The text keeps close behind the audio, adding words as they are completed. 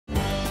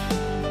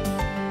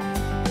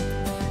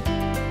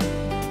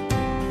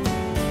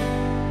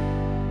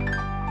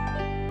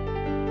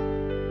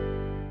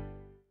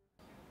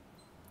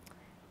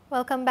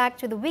Welcome back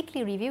to the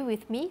weekly review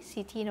with me,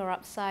 Siti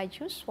Norabsai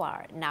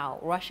Juswar. Now,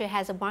 Russia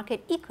has a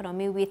market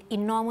economy with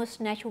enormous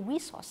natural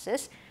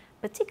resources,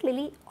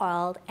 particularly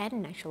oil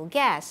and natural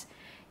gas.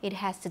 It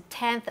has the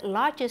 10th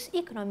largest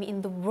economy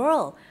in the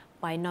world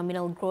by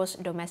nominal gross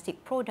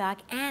domestic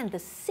product and the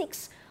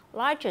 6th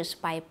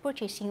largest by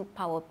purchasing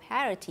power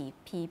parity,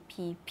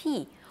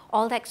 PPP.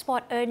 Oil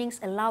export earnings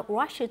allowed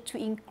Russia to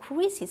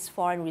increase its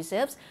foreign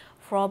reserves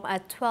from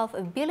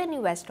 $12 billion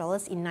in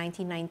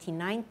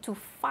 1999 to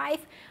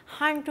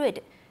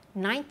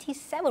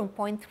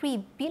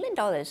 $597.3 billion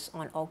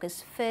on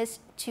August 1,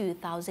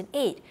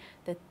 2008,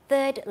 the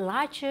third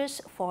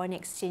largest foreign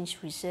exchange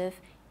reserve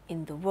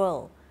in the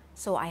world.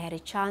 So I had a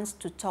chance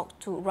to talk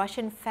to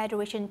Russian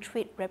Federation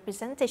Trade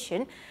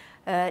Representation,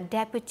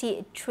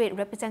 Deputy Trade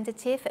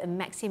Representative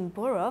Maxim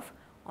Burov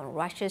on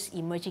Russia's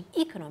emerging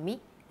economy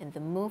and the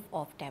move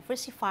of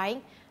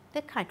diversifying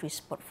the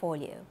country's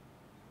portfolio.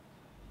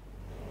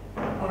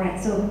 All right,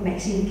 so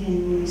Maxim,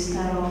 can we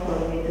start off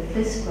with the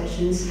first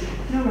questions?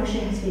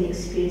 Russia has been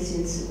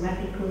experiencing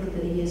rapid growth over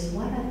the years.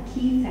 What are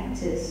key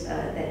factors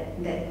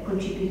that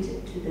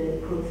contributed to the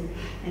growth?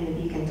 And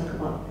maybe you can talk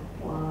about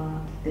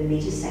the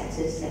major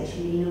sectors that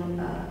actually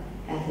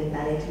have a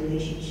valid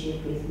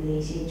relationship with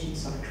Malaysia in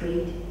terms of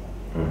trade.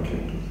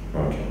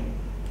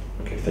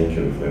 Okay, thank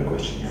you for your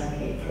questions.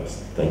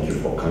 First, thank you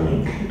for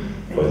coming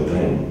for the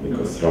time,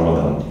 because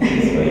Ramadan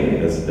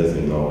is as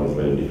we know, is a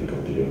very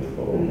difficult period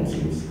for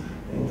Muslims,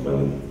 and when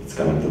it's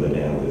coming to the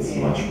end, it's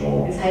much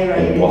more it's high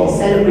important.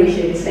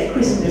 Celebration, it's like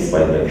Christmas.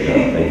 Despite that,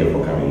 thank you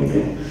for coming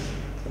again.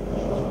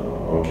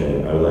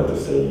 Okay, I would like to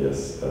say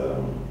yes,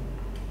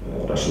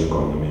 Russian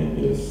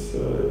economy is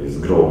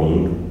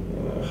growing,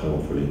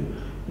 hopefully,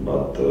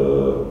 but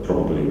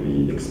probably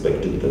we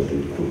expected that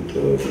it could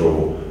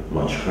grow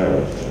much higher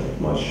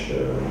and much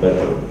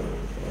better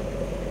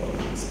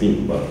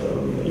speed, but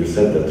you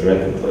said that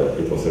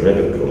it was a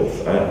rapid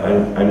growth.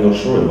 I'm not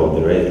sure about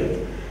the rapid.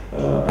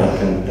 I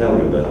can tell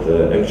you that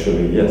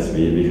actually, yes,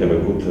 we have a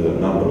good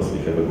numbers, we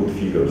have a good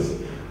figures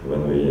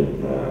when we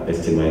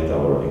estimate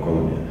our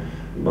economy,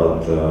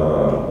 but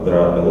there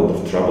are a lot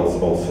of troubles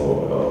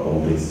also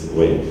on this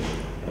way.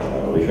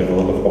 We have a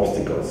lot of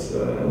obstacles,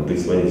 and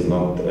this way is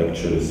not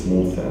actually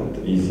smooth and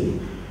easy.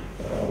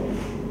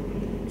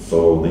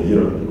 So the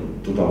year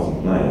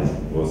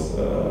 2009 was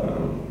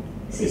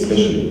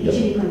especially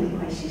economic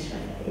crisis,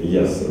 right?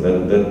 Yes,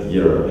 that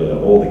year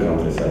all the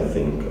countries, I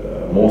think,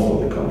 most of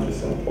the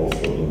countries, and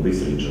also in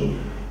this region,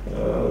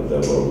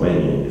 there were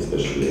many,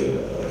 especially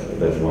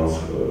that ones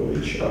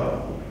which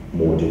are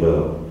more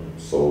developed.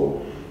 So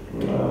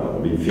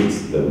we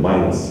fixed the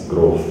minus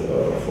growth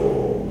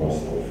for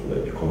most of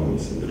the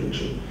economies in the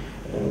region,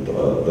 and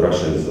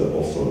Russia is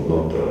also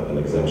not an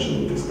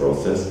exemption in this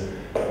process.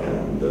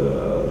 And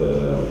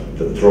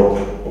the drop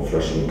of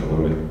Russian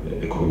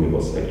economy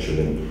was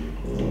actually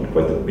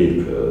quite a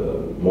big,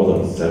 more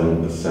than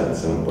 7%,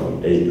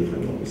 7.8 if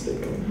I'm not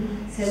mistaken.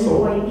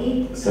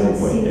 7.8 since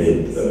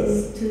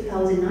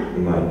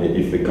 2009?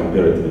 If we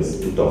compare it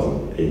with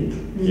 2008,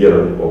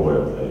 year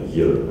over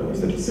year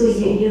statistics. So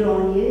year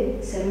on year,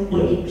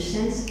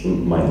 7.8%?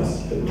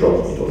 Minus, a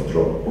drop, it was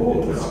drop.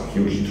 It was a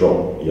huge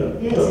drop,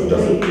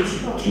 just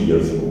 3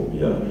 years ago,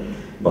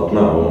 But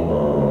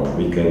now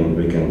we can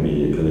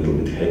be a little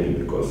bit happy,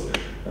 because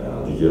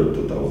the year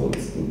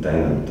 2010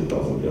 and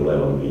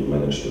 2011 we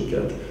managed to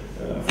get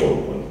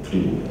 4.3,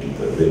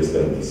 and we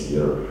expect this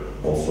year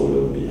also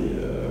will be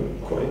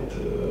quite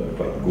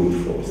good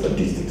for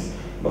statistics.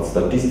 But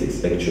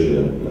statistics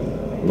actually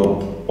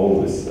not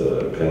always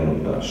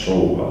can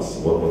show us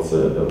what's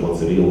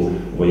the real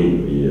way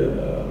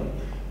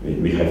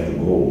we have to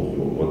go,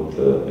 what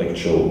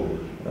actual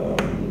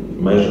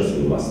measures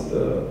we must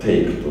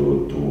take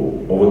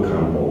to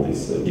overcome all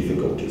these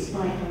difficulties.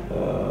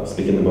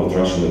 Speaking about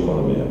Russian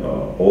economy,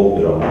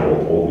 all around the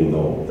world, all we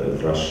know that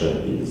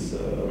Russia is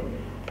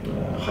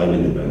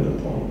highly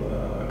dependent on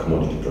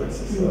commodity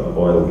prices,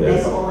 oil,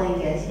 gas. Like oil and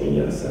gas.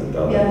 Yes, and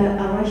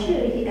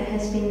Russia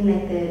has been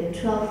like the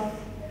 12th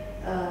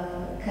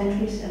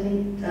countries,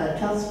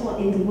 12th spot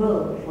in the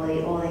world for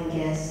the oil and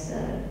gas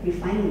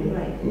refining,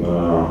 right?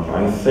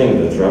 I think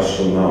that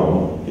Russia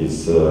now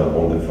is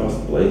on the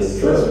first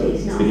place,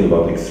 speaking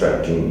about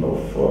extracting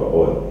of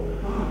oil.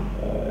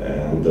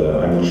 And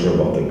I'm not sure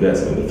about the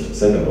gas, maybe the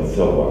second or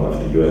third one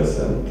after the US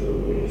and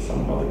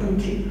some other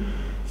country.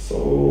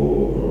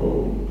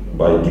 So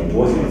by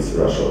deposits,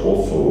 Russia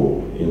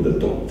also in the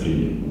top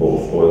 3,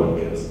 both oil and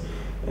gas.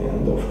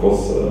 And of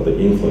course, the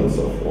influence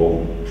of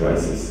oil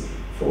prices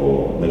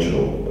for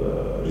natural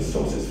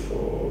resources,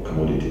 for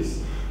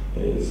commodities,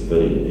 is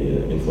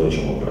very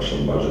influential on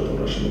Russian budget, on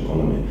Russian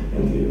economy,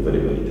 and we're very,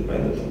 very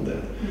dependent on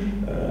that.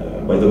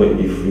 By the way,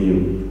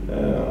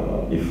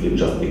 if we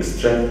just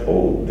extract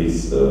all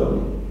this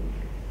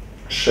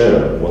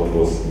share, what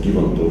was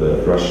given to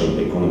the Russian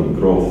economic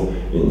growth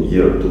in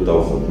year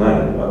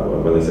 2009,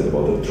 when I said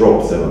about the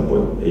drop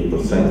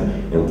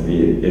 7.8%, and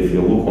if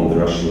you look on the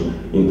Russian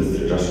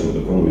industry, Russian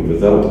economy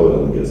without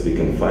oil and gas, we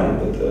can find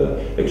that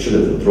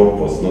actually the drop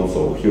was not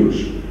so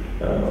huge.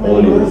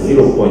 Only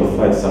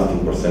 0.5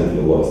 something percent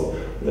we lost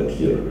that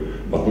year.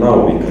 But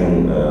now we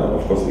can,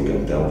 of course, we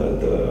can tell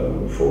that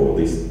for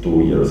these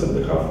 2 years and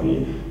a half,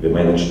 we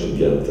managed to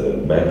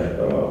get back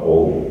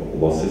all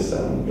losses,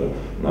 and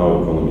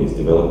now economy is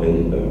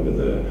developing with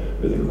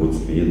a good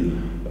speed.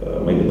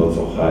 Maybe not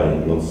so high,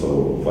 not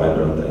so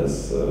vibrant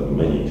as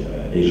many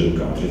Asian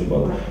countries,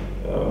 but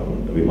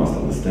we must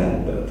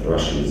understand that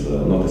Russia is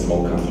not a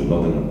small country,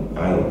 not an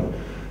island.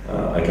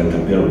 I can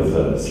compare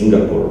with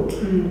Singapore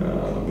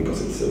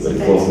because it's very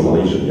close to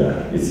Malaysia.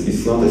 Yeah,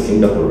 it's not a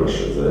Singapore,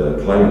 Russia.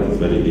 The climate is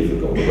very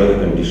difficult. The weather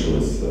condition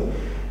is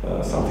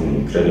something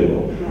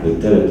incredible. The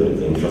territory,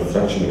 the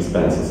infrastructure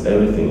expenses,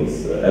 everything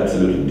is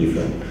absolutely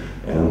different.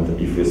 And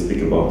if we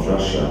speak about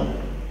Russia,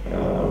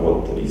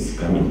 what is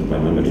coming to my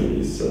memory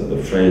is the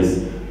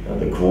phrase,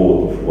 the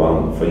quote of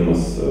one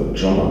famous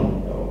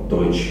German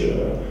Deutsche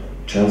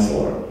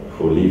Chancellor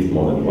who lived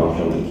more than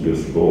 100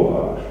 years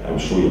ago. I'm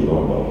sure you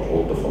know about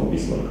Otto von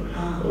Bismarck.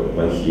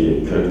 When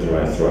he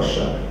characterized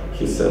Russia,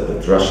 he said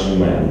that Russian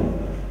man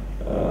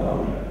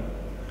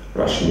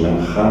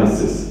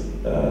harnesses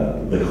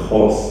the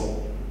horse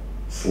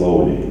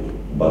slowly,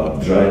 but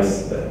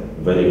drives them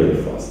very, very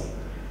fast.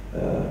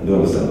 Do you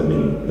understand the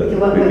meaning? That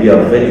we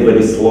are very,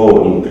 very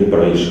slow in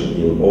preparation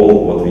in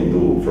all what we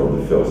do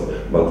from the first.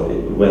 But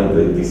when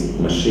this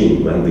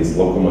machine, when this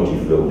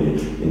locomotive will be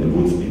in a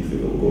good speed, we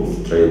will go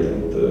straight,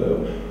 and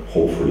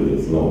hopefully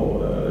there's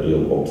no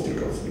real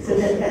obstacles. So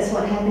that's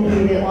what happened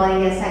in the oil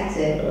and gas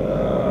sector?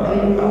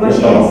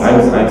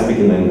 I'm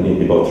speaking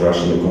about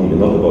Russian economy,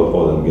 not about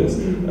oil and gas.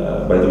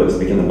 By the way,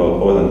 speaking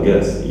about oil and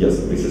gas, yes,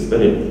 this is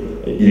very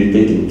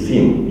irritating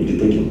theme,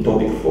 irritating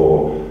topic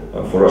for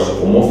Russia,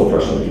 for most of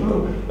Russian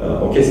people.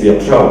 Okay, so we are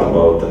proud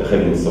about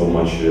having so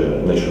much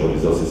natural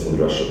resources in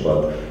Russia,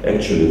 but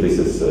actually this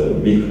is a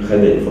big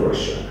headache for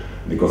Russia,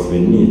 because we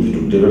need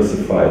to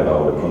diversify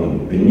our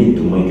economy. We need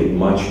to make it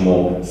much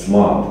more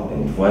smart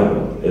and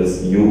vibrant,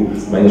 as you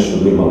managed to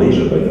do in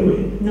Malaysia, by the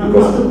way.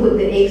 Not to put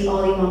the eggs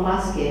all in one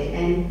basket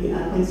and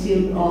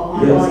consume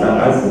on yes, oil and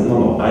gas.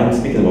 No, I'm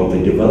speaking about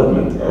the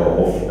development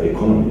of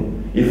economy.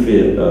 If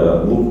we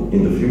look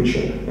in the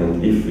future,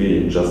 and if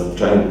we just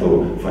trying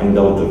to find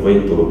out a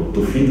way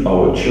to feed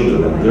our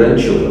children and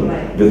grandchildren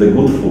with a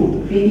good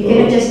food. You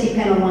cannot just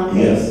depend on one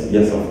thing.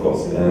 Yes, of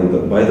course.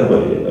 And by the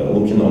way,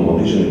 looking on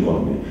Malaysian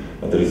economy,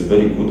 there is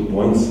very good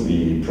points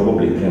we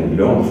probably can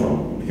learn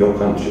from your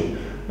country,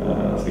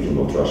 speaking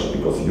about Russia,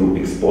 because you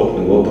export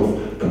a lot of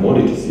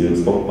commodities. You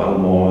export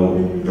palm oil,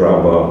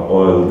 rubber,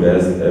 oil,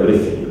 gas,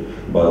 everything.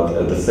 But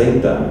at the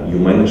same time, you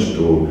manage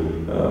to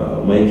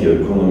make your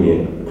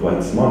economy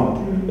quite smart.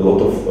 A lot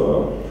of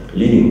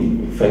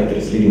leading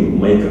factories, leading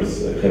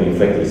makers having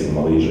factories in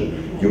Malaysia.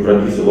 You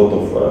produce a lot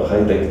of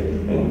high-tech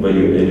and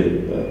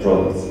value-added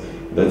products.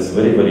 That's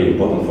very, very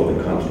important for the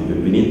country.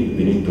 We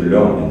need to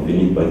learn, and we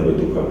need, by the way,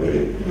 to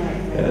cooperate.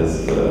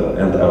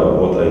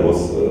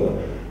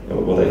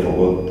 What I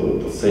forgot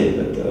to say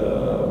that,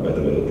 by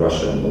the way,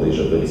 Russia and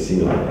Malaysia are very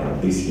similar. And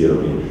this year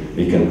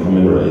we can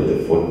commemorate the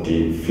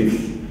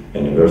 45th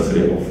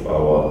anniversary of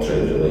our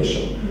trade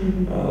relation.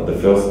 The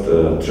first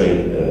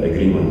trade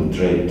agreement,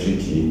 trade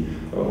treaty,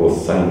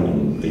 was signed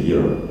in the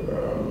year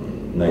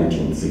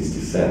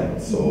 1967.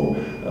 So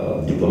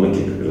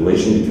diplomatic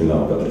relation between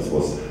our countries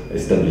was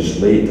established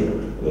later.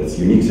 That's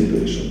a unique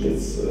situation.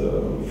 It's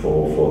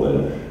for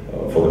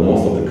the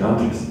most of the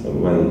countries,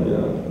 when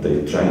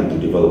they trying to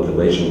develop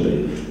relations,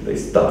 they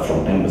start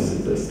from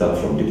embassies, they start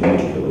from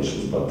diplomatic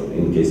relations. But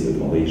in case with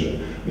Malaysia,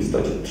 we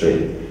started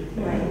trade.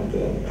 And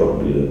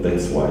probably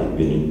that's why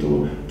we need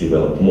to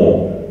develop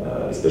more,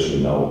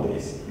 especially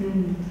nowadays.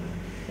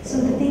 So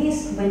the thing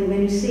is,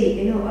 when you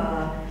say,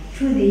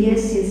 through the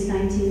years since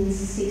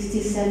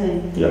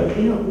 1967,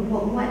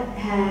 what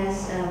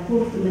has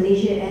both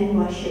Malaysia and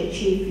Russia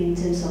achieved in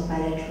terms of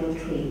bilateral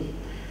trade?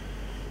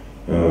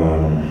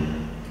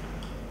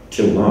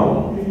 Till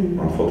now,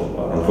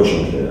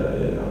 unfortunately,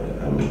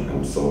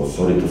 I'm so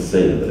sorry to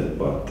say that,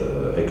 but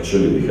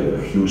actually we have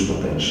a huge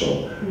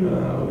potential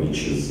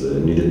which is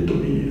needed to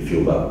be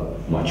filled up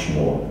much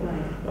more.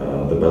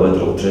 The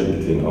bilateral trade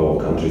between our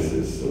countries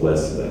is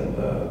less than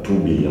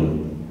 $2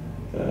 billion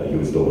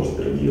US dollars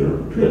per year.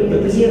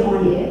 That is year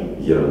on year?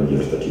 Year on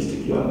year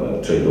statistic,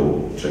 trade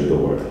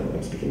over,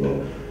 I'm speaking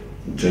of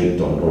trade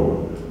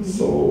turnover.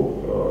 So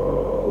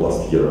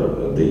last year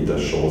data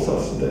shows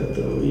us that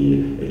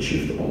we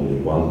achieved only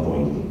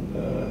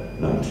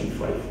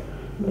 1.935.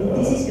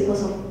 This is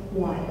because of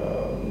what?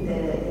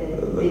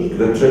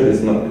 The trade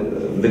is not,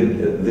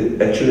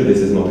 actually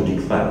this is not a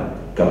decline.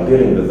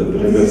 Comparing with the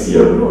previous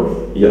year,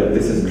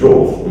 this is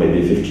growth,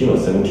 maybe 15 or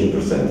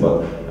 17%,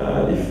 but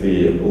if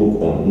we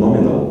look on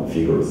nominal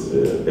figures,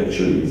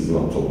 actually it's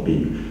not so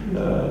big.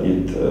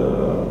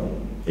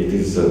 It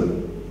is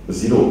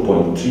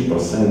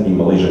 0.3% in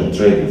Malaysian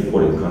trade with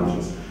foreign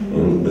countries,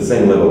 in the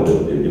same level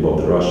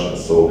about Russia.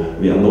 So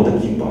we are not a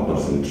key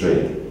partners in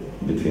trade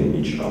between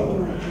each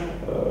other.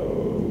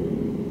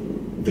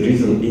 The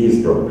reason is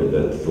probably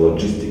that the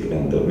logistic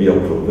and we are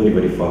very,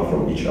 very far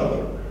from each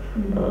other.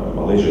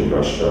 Malaysia and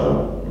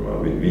Russia,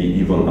 we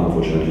even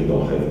unfortunately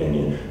don't have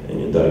any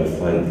direct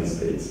flight these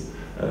days.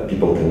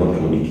 People cannot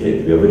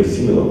communicate. We are very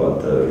similar,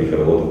 but we have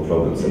a lot of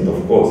problems. And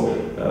of course,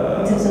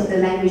 in terms of the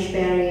language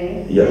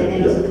barrier,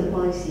 and also the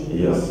policy.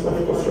 Yes,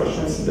 of course,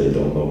 Russians, they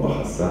don't know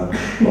Bahasa.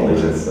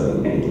 Malaysians,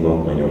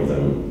 not many of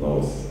them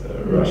knows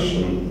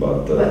Russian,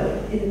 but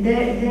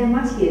there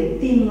must be a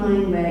thin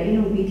line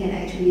where we can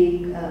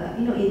actually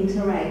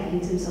interact in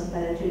terms of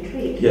bilateral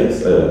trade.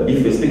 Yes,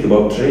 if we speak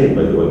about trade,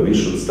 by the way, we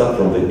should start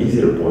from the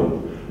easier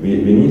point. We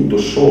need to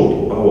show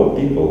to our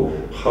people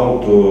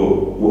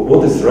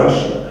what is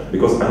Russia,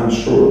 because I'm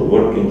sure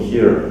working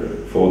here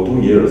for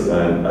 2 years,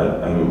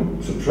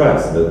 I'm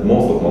surprised that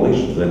most of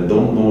Malaysians, they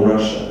don't know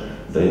Russia.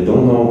 They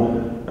don't know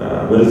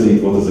what is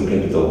the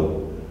capital.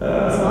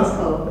 It's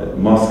Moscow.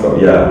 Moscow,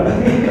 yeah.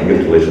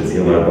 Congratulations,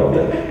 you know about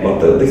that.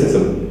 But this is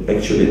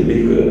actually a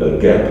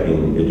big gap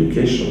in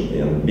education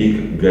and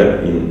big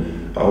gap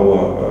in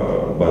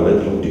our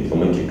bilateral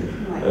diplomatic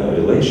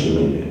relation.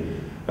 Maybe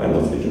I'm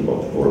not speaking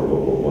about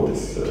what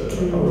is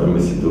our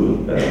embassy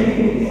do.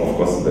 Of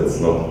course, that's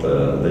not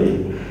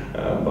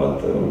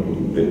but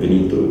we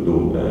need to do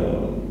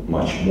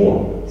much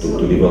more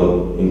to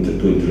develop,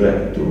 to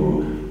interact, to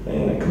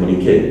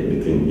communicate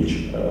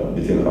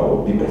between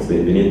our peoples.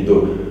 We need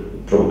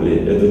to probably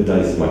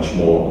advertise much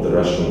more the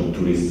Russian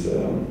tourist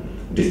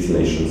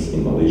destinations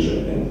in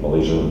Malaysia and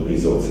Malaysian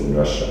resorts in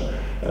Russia.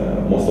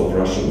 Most of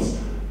Russians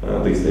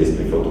these days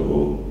prefer to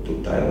go to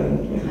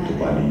Thailand, to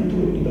Bali,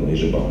 to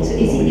Indonesia, but not to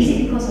Malaysia. Is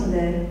it because of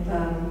the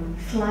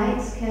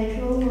flight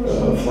schedule?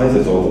 Flights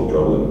is also a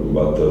problem,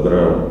 but there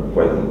are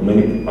quite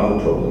many other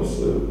problems.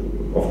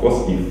 Of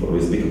course, if we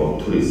speak about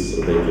tourists,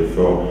 they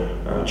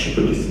prefer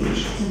cheaper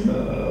destinations.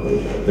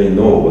 They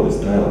know what is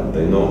Thailand.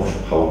 They know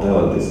how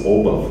Thailand is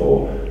open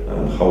for,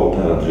 and how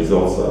Thailand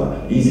resorts are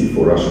easy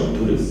for Russian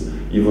tourists.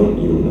 Even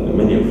in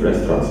many of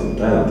restaurants in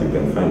Thailand, you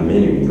can find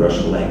menu in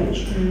Russian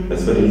language.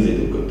 That's very easy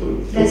to go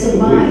to. There's a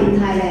bar in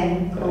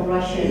Thailand called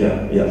Russian.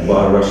 Yeah,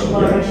 bar Russian.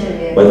 Russian,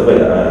 yeah. By the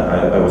way,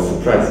 I was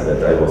surprised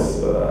that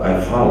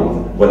I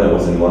found, when I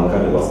was in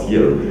Langkawi last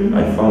year,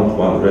 I found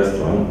one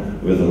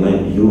restaurant with the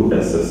name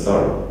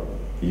USSR.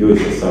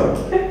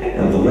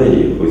 And the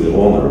lady who is the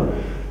owner,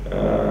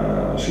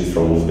 she's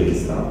from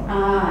Uzbekistan.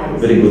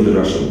 Very good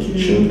Russian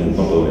kitchen, and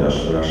not only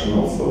Russian,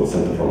 also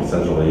from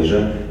Central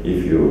Asia.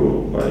 If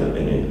you by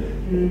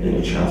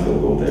any chance will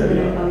go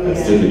there, I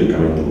strictly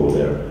recommend to go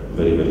there.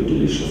 Very, very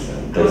delicious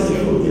and tasty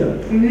food. Yeah.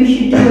 We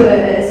should do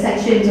a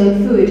section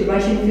on food,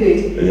 Russian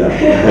food.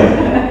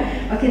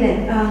 Yeah. Okay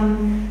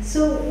then.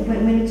 So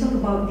when you talk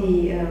about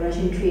the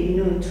Russian trade,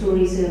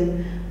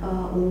 tourism,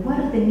 what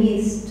are the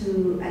needs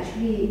to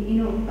actually,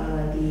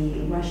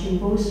 the Russian,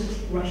 both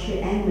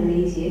Russia and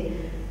Malaysia,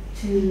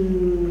 to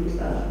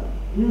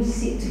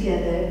sit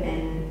together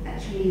and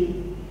actually,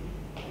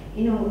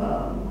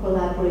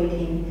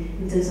 collaborating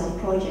in terms of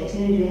projects?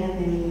 Do you have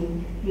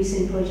any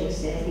recent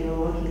projects that you are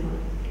working on?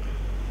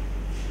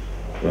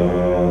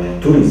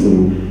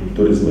 Tourism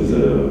is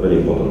a very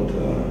important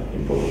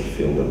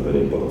field and very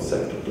important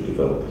sector to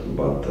develop.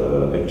 But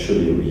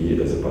actually,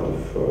 we, as a part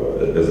of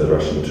as a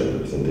Russian trade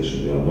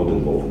representation, we are not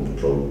involved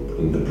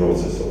in the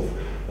process of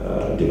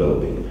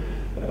developing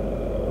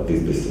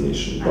this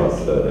destination.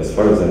 But as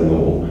far as I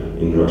know,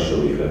 in Russia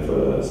we have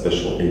a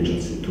special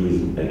agency,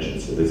 tourism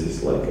agency. This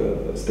is like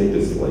a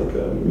status like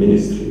a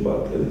ministry,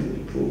 but a little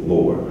bit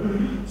lower.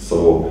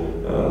 So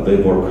they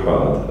work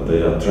hard.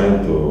 They are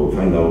trying to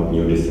find out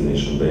new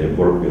destinations. They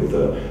work with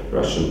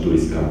Russian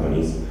tourist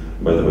companies.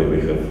 By the way, we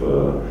have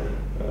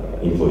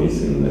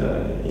employees in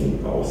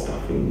our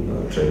staff in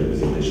trade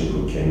representation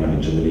who came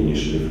originally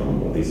initially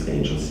from this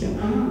agency,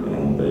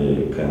 and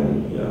they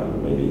can,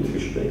 maybe in the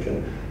future they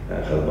can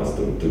help us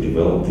to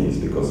develop these,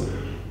 because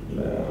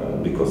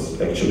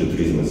actually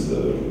tourism is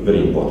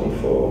very important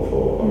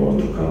for our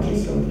two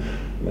countries, and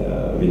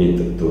we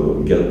need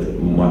to get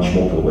much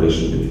more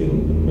collaboration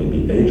between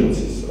maybe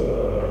agencies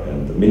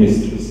and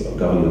ministries,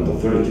 government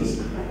authorities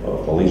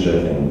of Malaysia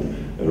and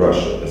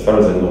Russia. As far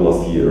as I know,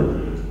 last year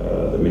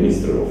the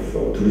Minister of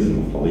Tourism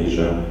of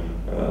Malaysia,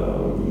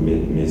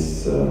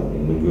 Ms.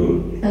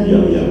 Ngu,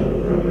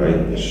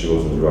 right? She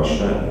was in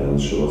Russia, and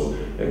she was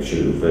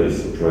actually very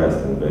surprised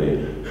and very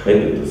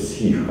happy to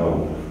see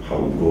how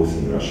it goes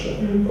in Russia.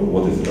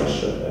 What is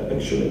Russia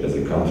actually as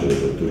a country,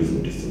 as a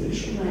tourism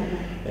destination,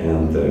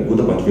 and a good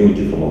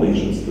opportunity for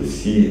Malaysians to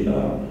see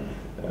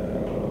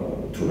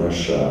to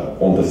Russia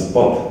on the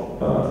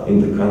spot in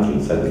the country,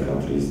 inside the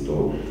country, is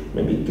to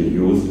maybe to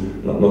use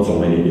not so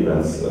many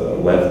events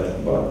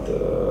left, but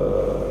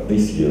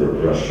this year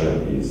Russia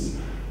is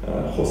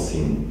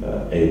hosting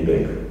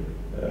APEC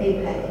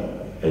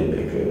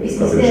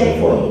Preparation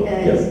Forum.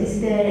 Is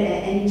there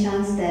any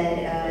chance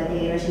that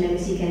the Russian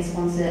embassy can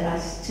sponsor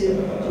us to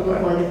go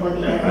for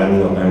the APEC?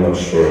 I'm not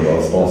sure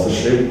about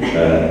sponsorship.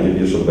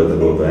 You should better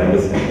go to the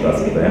embassy and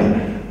ask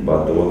them.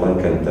 But what I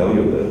can tell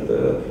you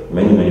that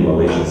many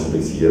Malaysians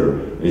this year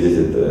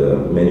visited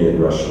many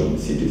Russian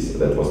cities.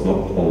 That was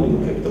not only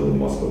in the capital in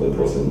Moscow, that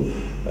was in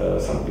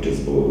St.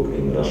 Petersburg,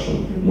 in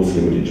Russian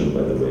Muslim region,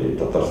 by the way,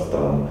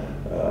 Tatarstan,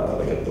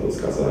 the capital is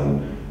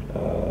Kazan,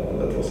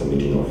 That was a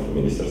meeting of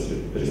ministers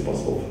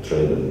responsible for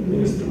trade, and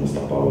Minister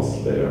Mustafa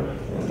was there,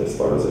 and as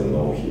far as I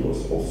know, he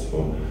was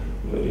also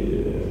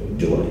very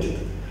delighted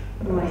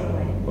by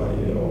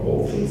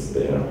all things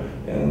there.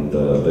 And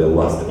the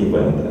last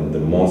event and the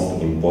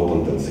most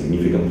important and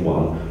significant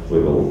one we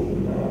will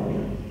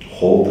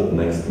hold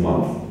next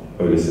month,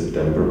 early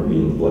September,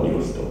 in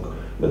Vladivostok.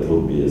 That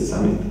will be a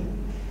summit,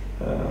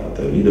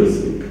 the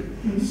Leaders Week.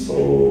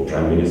 So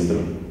Prime Minister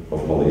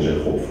of Malaysia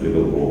hopefully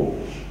will go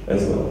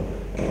as well.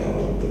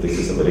 This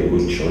is a very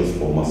good choice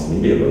for mass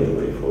media, by the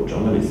way, for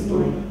journalists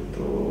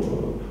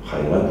to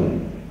highlight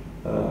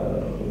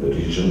the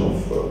region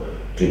of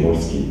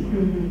Primorsky,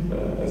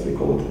 as we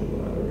call it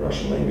in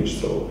Russian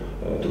language. So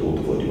to go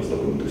to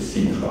Vladivostok and to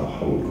see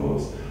how it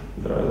goes.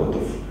 There are a lot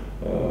of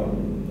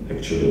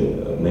actually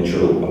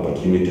natural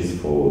opportunities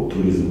for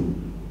tourism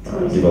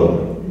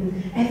development.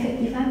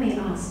 If I may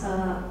ask,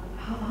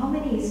 how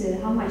much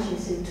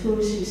is the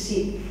tourist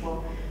receipt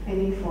for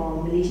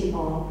Malaysian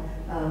or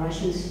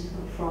Russians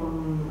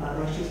from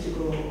Russians to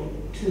go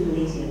to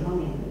Malaysia? How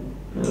many?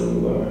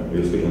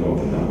 We're speaking about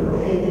the number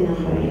of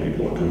how many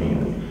people are coming in.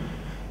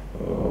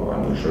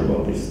 I'm not sure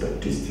about this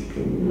statistic.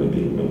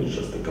 Maybe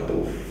just a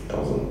couple of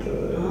thousand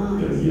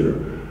per year.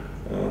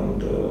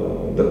 And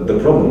the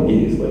problem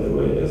is, by the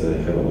way, as I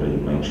have already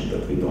mentioned,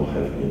 that we don't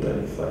have any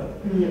direct flight.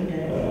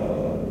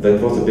 That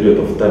was a period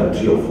of time,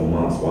 3 or 4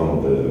 months. One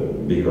of the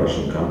big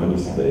Russian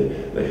companies, they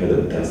had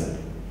a test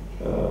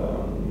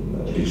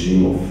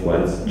regime of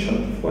flights,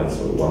 charter flights,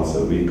 so once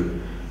a week.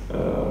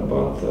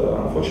 But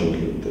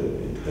unfortunately,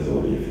 it has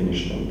already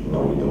finished, and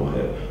now we don't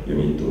have. You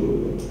need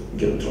to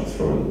get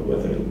transferred,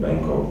 whether in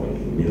Bangkok,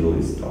 maybe in Middle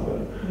East,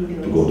 somewhere,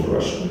 to go to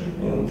Russia.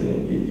 And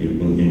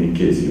in any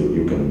case,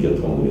 you can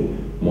get only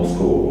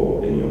Moscow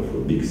or any of the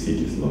big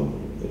cities.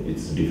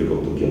 It's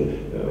difficult to get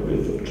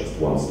with just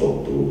one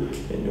stop to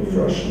any of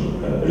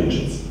Russian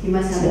regions. You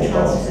must have a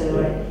transfer,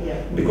 right?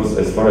 Yeah. Because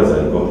as far as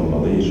I got in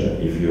Malaysia,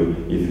 if you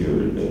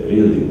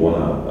really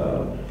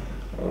wanna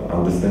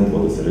understand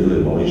what is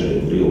really Malaysia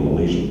and real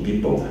Malaysian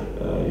people,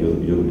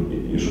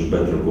 you should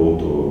better go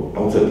to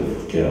outside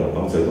of KL,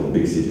 outside of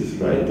big cities,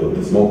 right? To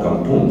the small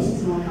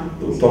kampungs,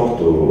 to talk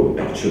to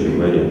actually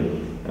very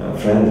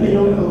friendly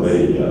and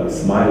very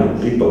smiling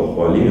people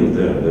who are living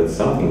there. That's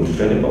something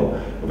incredible.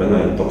 When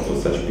I talk to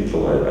such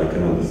people, I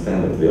can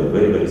understand that we are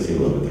very, very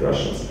similar with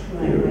Russians.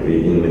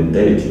 We in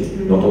mentality,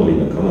 not only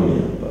in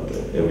economy, but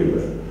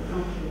everywhere.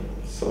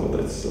 So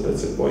that's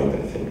a point,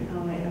 I think.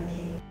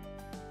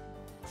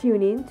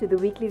 Tune in to the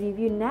Weekly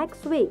Review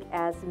next week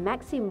as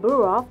Maxim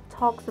Burov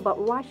talks about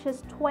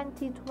Russia's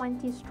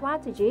 2020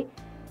 strategy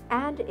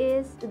and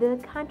is the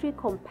country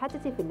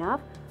competitive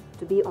enough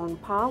to be on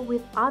par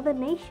with other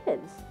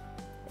nations?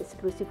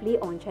 Exclusively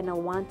on Channel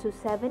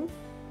 127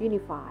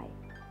 UniFi.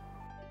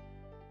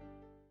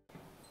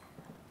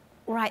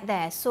 Right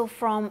there. So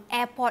from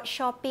airport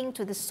shopping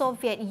to the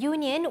Soviet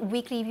Union,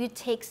 Weekly Review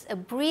takes a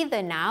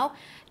breather now.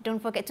 Don't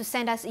forget to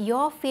send us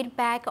your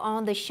feedback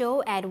on the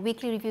show at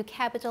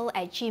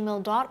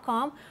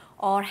weeklyreviewcapital@gmail.com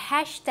or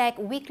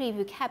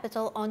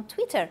 #weeklyreviewcapital on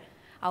Twitter.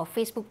 Our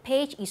Facebook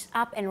page is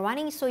up and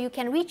running, so you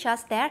can reach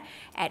us there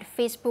at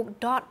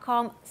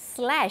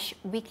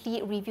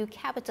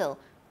facebook.com/weeklyreviewcapital.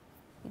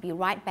 We'll be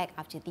right back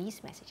after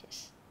these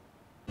messages.